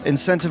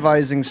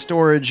incentivizing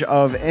storage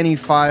of any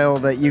file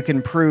that you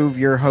can prove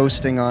you're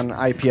hosting on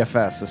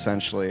IPFS,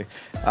 essentially.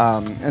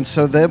 And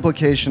so the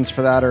implications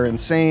for that are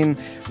insane.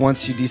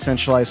 Once you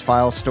decentralize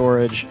file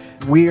storage,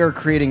 we are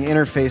creating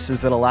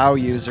interfaces that allow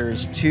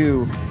users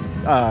to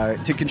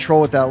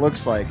control what that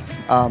looks like.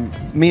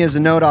 Me as a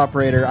node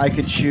operator, I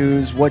could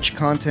choose which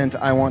content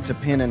I want to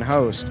pin and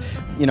host.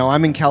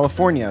 I'm in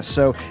California,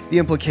 so the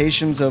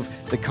implications of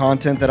the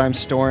content that I'm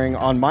storing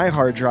on my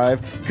hard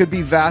drive could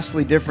be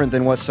vastly different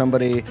than what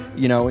somebody,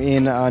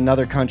 in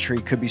another country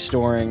could be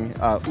storing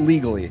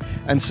legally.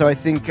 And so I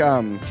think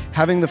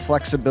having the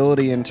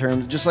flexibility in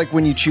terms, just like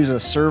when you choose a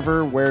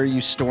server, where are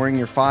you storing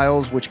your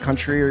files, which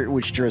country or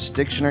which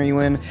jurisdiction are you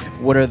in,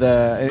 what are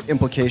the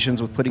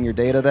implications with putting your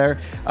data there,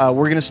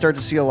 we're going to start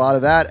to see a lot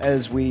of that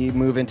as we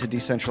move into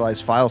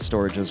decentralized file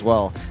storage as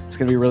well. It's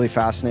going to be really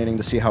fascinating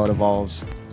to see how it evolves.